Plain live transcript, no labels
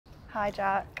Hi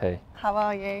Jack. Hey. How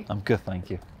are you? I'm good, thank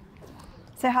you.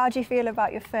 So how do you feel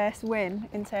about your first win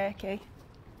in Turkey?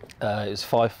 It was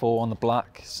 5-4 on the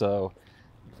black, so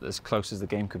as close as the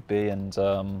game could be, and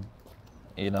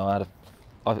you know,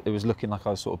 it was looking like I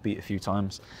was sort of beat a few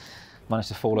times. Managed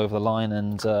to fall over the line,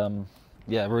 and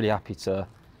yeah, really happy to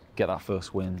get that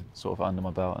first win sort of under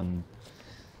my belt and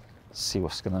see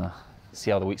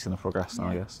how the week's gonna progress now,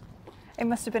 I guess. It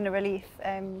must have been a relief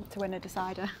to win a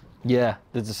decider. Yeah,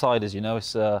 the deciders, you know,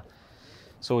 it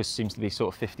always seems to be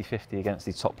sort of 50-50 against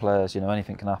these top players. You know,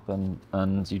 anything can happen,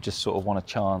 and you just sort of want a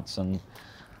chance. And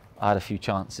I had a few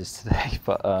chances today,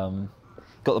 but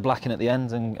got the black in at the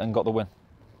end and got the win.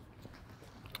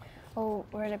 Well,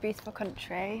 we're in a beautiful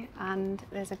country, and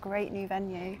there's a great new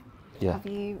venue. Yeah. Have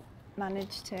you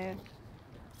managed to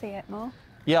see it more?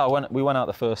 Yeah, we went out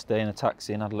the first day in a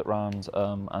taxi and had a look around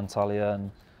Antalya, and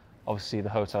obviously the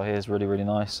hotel here is really, really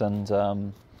nice,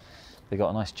 and they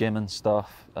got a nice gym and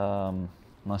stuff,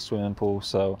 nice swimming pool.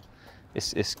 So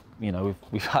it's you know,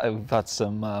 we've had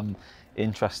some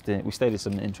we stayed at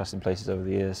some interesting places over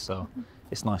the years. So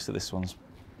it's nice that this one's,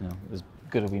 you know, as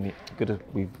good as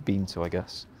we've been to, I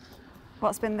guess.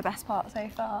 What's been the best part so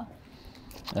far?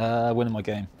 Winning my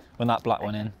game when that black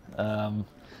went in.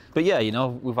 But yeah, you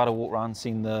know, we've had a walk around,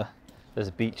 seen there's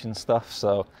a beach and stuff,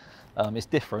 so it's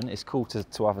different. It's cool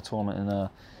to have a tournament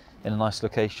in a nice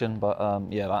location. But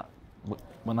yeah,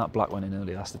 when that black went in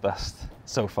earlier, that's the best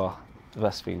so far, the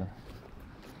best feeling.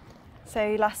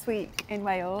 So last week in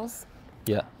Wales.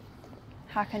 Yeah.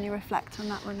 How can you reflect on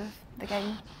that run of the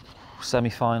game?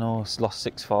 Semi-finals, lost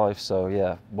 6-5, so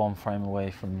yeah, one frame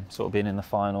away from sort of being in the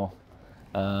final.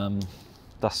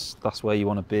 That's where you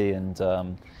want to be, and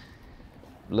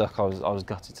look, I was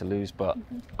gutted to lose, but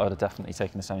I would have definitely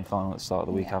taken the semi-final at the start of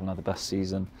the week. I haven't had the best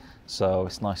season, so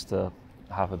it's nice to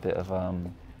have a bit of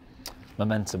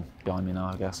momentum behind me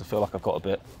now, I guess. I feel like I've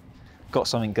got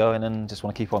something going, and just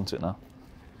want to keep on to it now.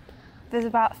 There's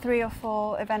about 3 or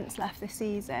 4 events left this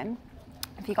season.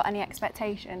 Have you got any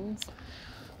expectations?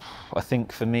 I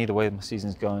think for me, the way my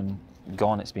season's gone,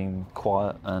 it's been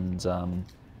quiet, and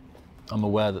I'm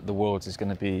aware that the Worlds is going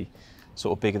to be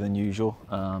sort of bigger than usual.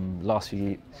 Last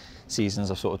few seasons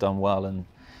I've sort of done well, and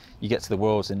you get to the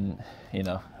Worlds and, you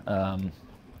know,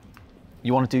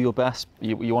 you want to do your best,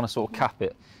 you want to sort of cap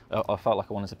it. I felt like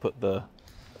I wanted to put the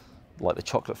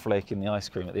chocolate flake in the ice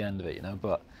cream at the end of it, you know,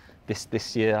 but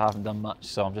this year I haven't done much,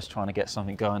 so I'm just trying to get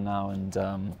something going now,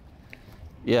 and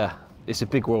yeah, it's a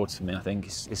big Worlds for me. I think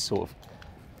it's sort of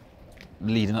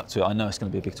leading up to it. I know it's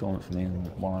going to be a big tournament for me, and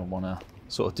I want to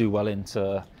sort of do well in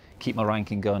to keep my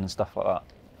ranking going and stuff like that.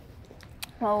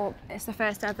 Well, it's the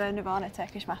first ever Nirvana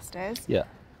Turkish Masters. Yeah.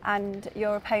 And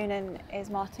your opponent is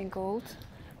Martin Gould.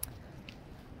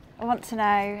 I want to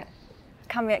know,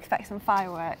 can we expect some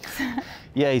fireworks?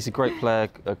 Yeah, he's a great player,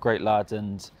 a great lad,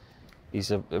 and he's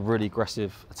a really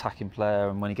aggressive attacking player,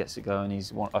 and when he gets it going,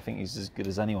 I think he's as good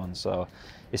as anyone. So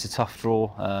it's a tough draw.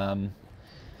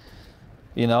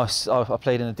 You know, I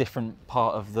played in a different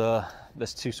part of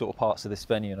there's 2 sort of parts of this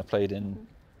venue, and I played in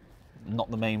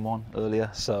not the main one earlier.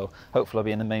 So hopefully I'll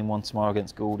be in the main one tomorrow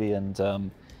against Gouldy,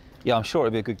 and yeah, I'm sure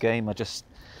it'll be a good game.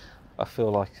 I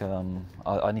feel like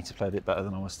I need to play a bit better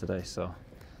than I was today, so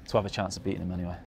to have a chance of beating him anyway.